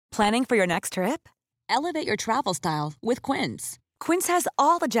Planning for your next trip? Elevate your travel style with Quince. Quince has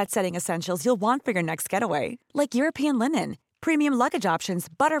all the jet-setting essentials you'll want for your next getaway, like European linen, premium luggage options,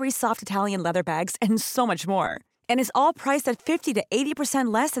 buttery soft Italian leather bags, and so much more. And is all priced at 50 to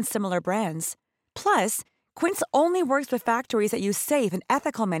 80% less than similar brands. Plus, Quince only works with factories that use safe and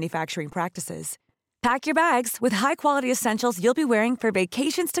ethical manufacturing practices. Pack your bags with high-quality essentials you'll be wearing for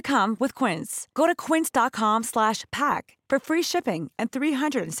vacations to come with Quince. Go to quince.com/pack for free shipping and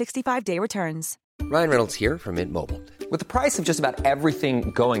 365-day returns. Ryan Reynolds here from Mint Mobile. With the price of just about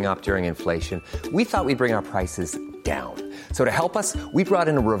everything going up during inflation, we thought we'd bring our prices down. So to help us, we brought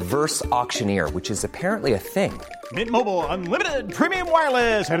in a reverse auctioneer, which is apparently a thing. Mint Mobile Unlimited Premium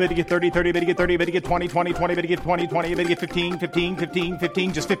Wireless. How to get 30, 30, bit to get 30, bit to get 20, 20, 20, bit to get 20, 20, bit to get 15, 15, 15,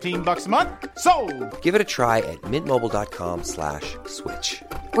 15, just $15 a month? Sold! Give it a try at mintmobile.com/switch.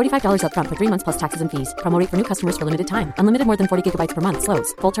 $45 up front for 3 months plus taxes and fees. Promo rate for new customers for limited time. Unlimited more than 40 gigabytes per month.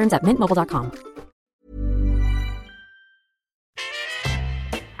 Slows full terms at mintmobile.com.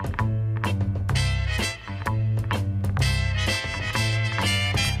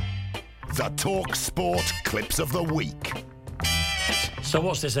 The Talk Sport Clips of the Week. So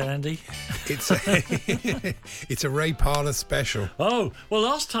what's this, Andy? It's a Ray Parlour special. Oh, well,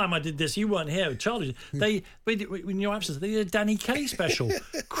 last time I did this, you weren't here, Charlie. In your absence, they did a Danny Kelly special.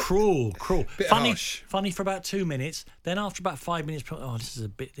 Cruel. Bit Funny, harsh. funny for about 2 minutes. Then after about 5 minutes, this is a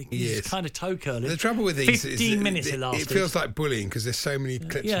bit. This is kind of toe curling. The trouble with these 15 minutes it lasted. It feels like bullying because there's so many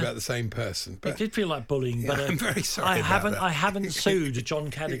clips about the same person. But it did feel like bullying, but I'm very sorry. I about haven't sued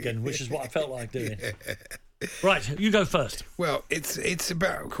John Cadigan, which is what I felt like doing. Right, you go first. Well, it's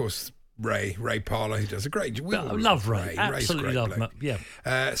about, of course, Ray Parlour, who does a great job. I love Ray. Absolutely love him. Yeah.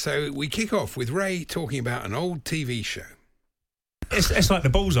 So we kick off with Ray talking about an old TV show. It's like the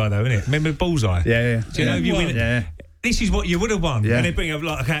Bullseye, though, isn't it? Remember Bullseye? Yeah. Do you know if you win? Yeah. This is what you would have won. Yeah. And they bring up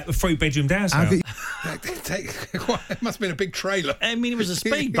like a 3-bedroom house. It must have been a big trailer. I mean, it was a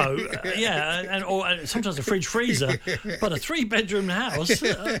speedboat, or sometimes a fridge freezer, but a 3-bedroom house.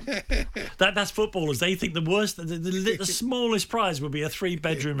 That's footballers. They think the worst, the smallest prize would be a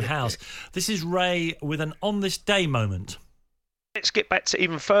 3-bedroom house. This is Ray with an on this day moment. Let's get back to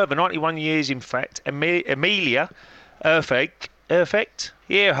even further. 91 years, in fact. Amelia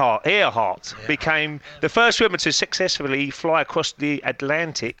Earhart became the first woman to successfully fly across the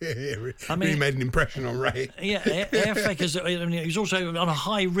Atlantic. Really made an impression on Ray. Yeah, Airfake is. He was also on a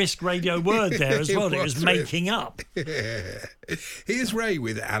high-risk radio word there as well. That he was making up. Here's Ray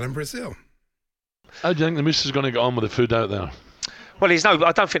with Alan Brazil. How do you think the missus is going to get on with the food out there? Well, I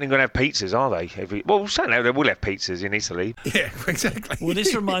don't think they're going to have pizzas, are they? Certainly they will have pizzas in Italy. Yeah, exactly. Well,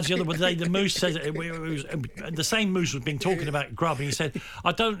 this reminds me of the other day. The moose says the same moose was been talking about grub, and he said,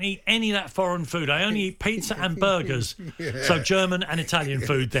 "I don't eat any of that foreign food. I only eat pizza and burgers." Yeah. So German and Italian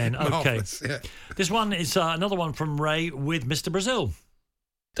food. Then okay. Marvelous, yeah. This one is another one from Ray with Mr. Brazil.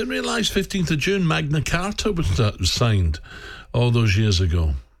 Didn't realise 15th of June Magna Carta was signed all those years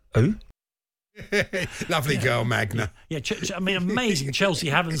ago. Who? Lovely girl, Magna. Yeah, amazing. Chelsea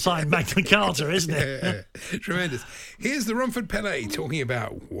haven't signed Magna Carta, isn't it? Tremendous. Here's the Romford Pele talking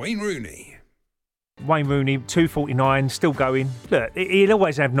about Wayne Rooney. Wayne Rooney, 249, still going. Look, he'll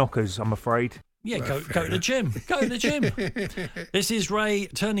always have knockers, I'm afraid. Yeah, go to the gym. Go to the gym. This is Ray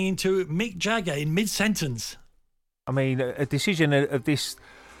turning into Mick Jagger in mid-sentence. I mean, a decision of this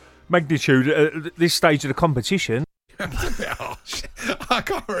magnitude at this stage of the competition. That's a bit harsh. I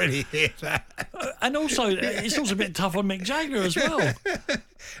can't really hear that. And also, it's also a bit tough on Mick Jagger as well.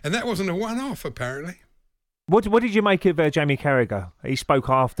 And that wasn't a one-off, apparently. What did you make of Jamie Carragher? He spoke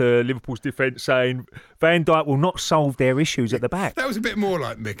after Liverpool's defence saying Van Dijk will not solve their issues at the back. That was a bit more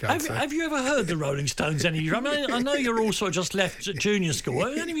like Mick, I'd say. Have you ever heard the Rolling Stones? I know you're all sort of just left junior school.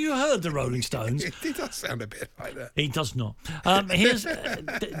 Have any of you heard the Rolling Stones? He does sound a bit like that. He does not.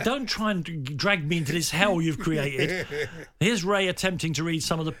 Don't try and drag me into this hell you've created. Here's Ray attempting to read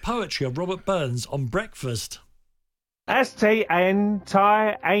some of the poetry of Robert Burns on breakfast. As to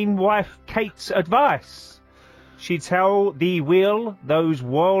ein wife Kate's advice. She tell thee will those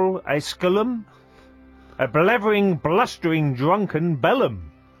wall esculum, a blavering, blustering, drunken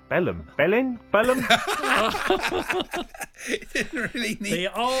bellum. Bellum? Bellum? Didn't really need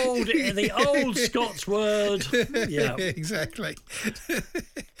the old Scots word. Yeah, exactly.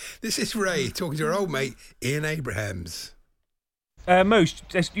 This is Ray talking to her old mate Ian Abrahams. Moose,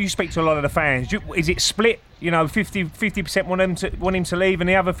 you speak to a lot of the fans. Is it split? 50% want him to leave, and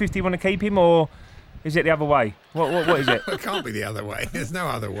the other 50 want to keep him, or is it the other way? What is it? It can't be the other way. There's no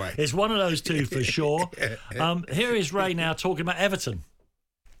other way. It's one of those two for sure. Here is Ray now talking about Everton.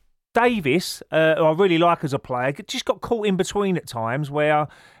 Davis, who I really like as a player, just got caught in between at times where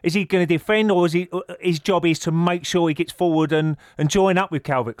is he going to defend or his job is to make sure he gets forward and join up with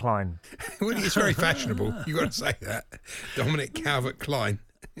Calvert-Klein? Well, it's very fashionable. You've got to say that. Dominic Calvert-Klein.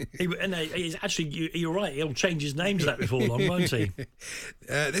 He's actually, you're right, he'll change his name to that before long, won't he?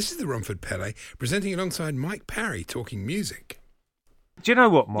 This is the Romford Pele, presenting alongside Mike Parry, talking music. Do you know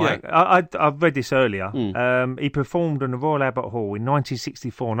what, Mike? Yeah. I've read this earlier. He performed on the Royal Albert Hall in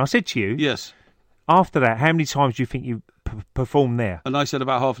 1964. And I said to you, yes. After that, how many times do you think you performed there? And I said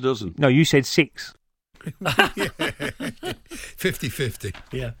about half a dozen. No, you said 6. 50-50.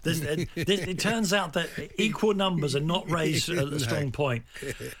 Yeah. It turns out that equal numbers are not Ray's strong point.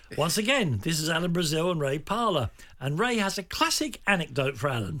 Once again, this is Alan Brazil and Ray Parlour. And Ray has a classic anecdote for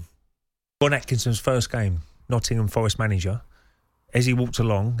Alan. Ron Atkinson's first game, Nottingham Forest manager. As he walked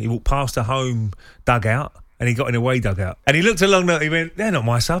along, he walked past the home dugout and he got in a away dugout. And he looked along and he went, they're not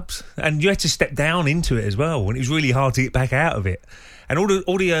my subs. And you had to step down into it as well. And it was really hard to get back out of it. And all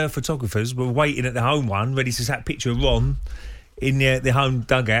the photographers were waiting at the home one, ready to snap a picture of Ron in the home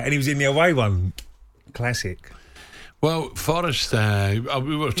dugout. And he was in the away one. Classic. Well, Forrest,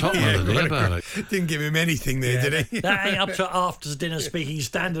 we were talking the other day about it. Didn't give him anything there, did he? That ain't up to after dinner speaking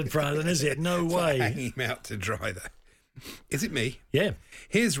standard for Alan, is it? No way. Hanging him out to dry there. Is it me? Yeah.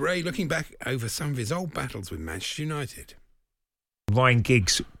 Here's Ray looking back over some of his old battles with Manchester United. Ryan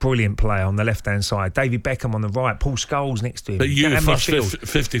Giggs, brilliant player on the left-hand side. David Beckham on the right. Paul Scholes next to him. But you first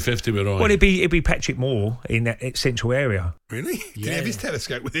 50-50 with Ryan. Well, it'd be Patrick Moore in that central area. Really? Did he have his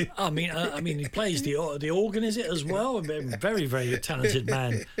telescope with him? I mean, he plays the organ, is it, as well? A very, very talented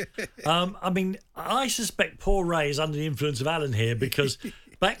man. I suspect poor Ray is under the influence of Alan here because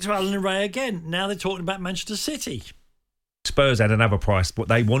back to Alan and Ray again. Now they're talking about Manchester City. Spurs had another price, what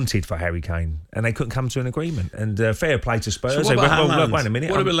they wanted for Harry Kane, and they couldn't come to an agreement. And fair play to Spurs. So what about Haaland? Wait a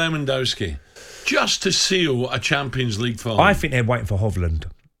minute. What about Lewandowski? Just to seal a Champions League final. I think they're waiting for Hovland.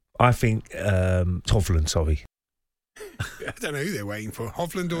 I think Hovland, sorry. I don't know who they're waiting for,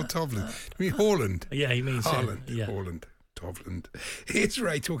 Hovland or Tovland. I mean Haaland. Yeah, he means Haaland. Yeah. Haaland. Tovland. Here's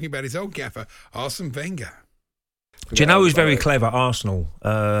Ray talking about his old gaffer, Arsene Wenger. Do you know who's very clever at Arsenal?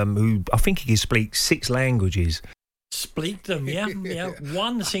 Who I think he can speak 6 languages. Speak them, yeah.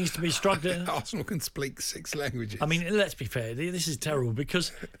 One seems to be struggling. Arsenal can speak 6 languages. I mean, let's be fair. This is terrible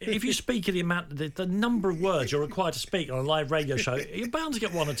because if you speak the number of words you're required to speak on a live radio show, you're bound to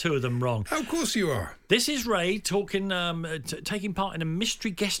get 1 or 2 of them wrong. Of course you are. This is Ray talking, taking part in a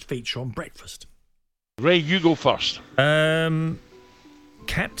mystery guest feature on Breakfast. Ray, you go first.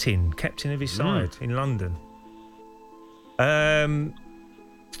 Captain of his side in London.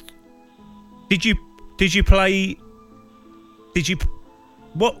 Did you play?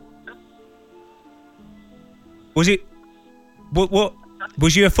 What was it? What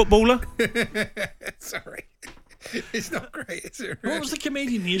was you a footballer? Sorry, it's not great, is it? What was the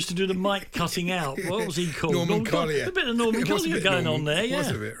comedian who used to do the mic cutting out? What was he called? Norman Collier. A bit of Norman Collier going on there, yeah. It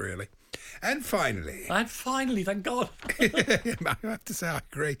was a bit, really. And finally, thank God. I have to say, I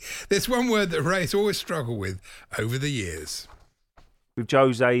agree. There's one word that Ray's always struggled with over the years. With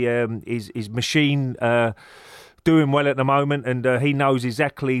Jose, his machine doing well at the moment, and he knows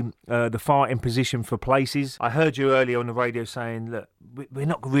exactly the fighting position for places. I heard you earlier on the radio saying, look, we're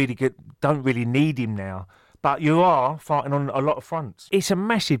not really good, don't really need him now. But you are fighting on a lot of fronts. It's a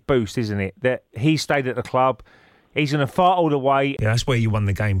massive boost, isn't it, that he stayed at the club. He's going to fight all the way. Yeah, that's where you won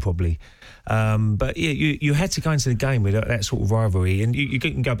the game, probably. But yeah, you had to go into the game with that sort of rivalry, and you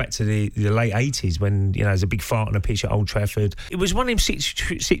can go back to the late 80s when there's a big fight on the pitch at Old Trafford. It was one of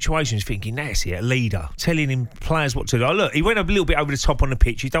them situations thinking, that's it, a leader, telling him players what to do. Oh, look, he went a little bit over the top on the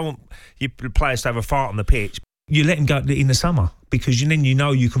pitch. You don't want your players to have a fight on the pitch. You let him go in the summer because then you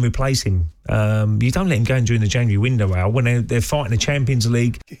know you can replace him. You don't let him go in during the January window, Al, when they're fighting the Champions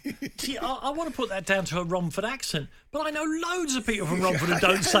League. See, I want to put that down to a Romford accent, but I know loads of people from Romford who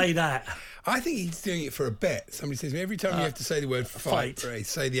don't say that. I think he's doing it for a bet. Somebody says to me, every time you have to say the word fight, Ray,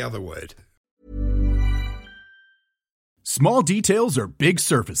 say the other word. Small details are big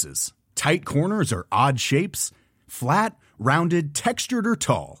surfaces. Tight corners are odd shapes. Flat, rounded, textured, or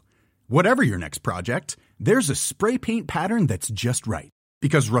tall. Whatever your next project, there's a spray paint pattern that's just right.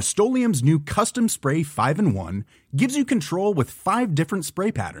 Because Rust-Oleum's new Custom Spray 5-in-1 gives you control with 5 different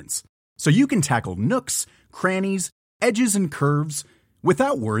spray patterns. So you can tackle nooks, crannies, edges, and curves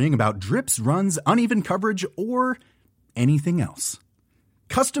without worrying about drips, runs, uneven coverage, or anything else.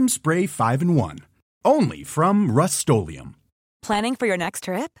 Custom Spray 5-in-1. Only from Rust-Oleum. Planning for your next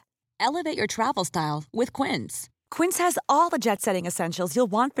trip? Elevate your travel style with Quince. Quince has all the jet-setting essentials you'll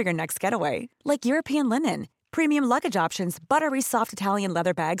want for your next getaway, like European linen, premium luggage options, buttery soft Italian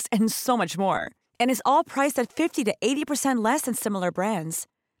leather bags, and so much more. And is all priced at 50 to 80% less than similar brands.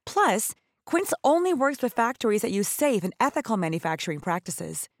 Plus, Quince only works with factories that use safe and ethical manufacturing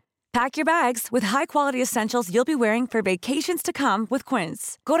practices. Pack your bags with high-quality essentials you'll be wearing for vacations to come with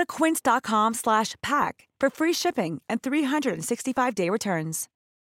Quince. Go to quince.com/pack for free shipping and 365-day returns.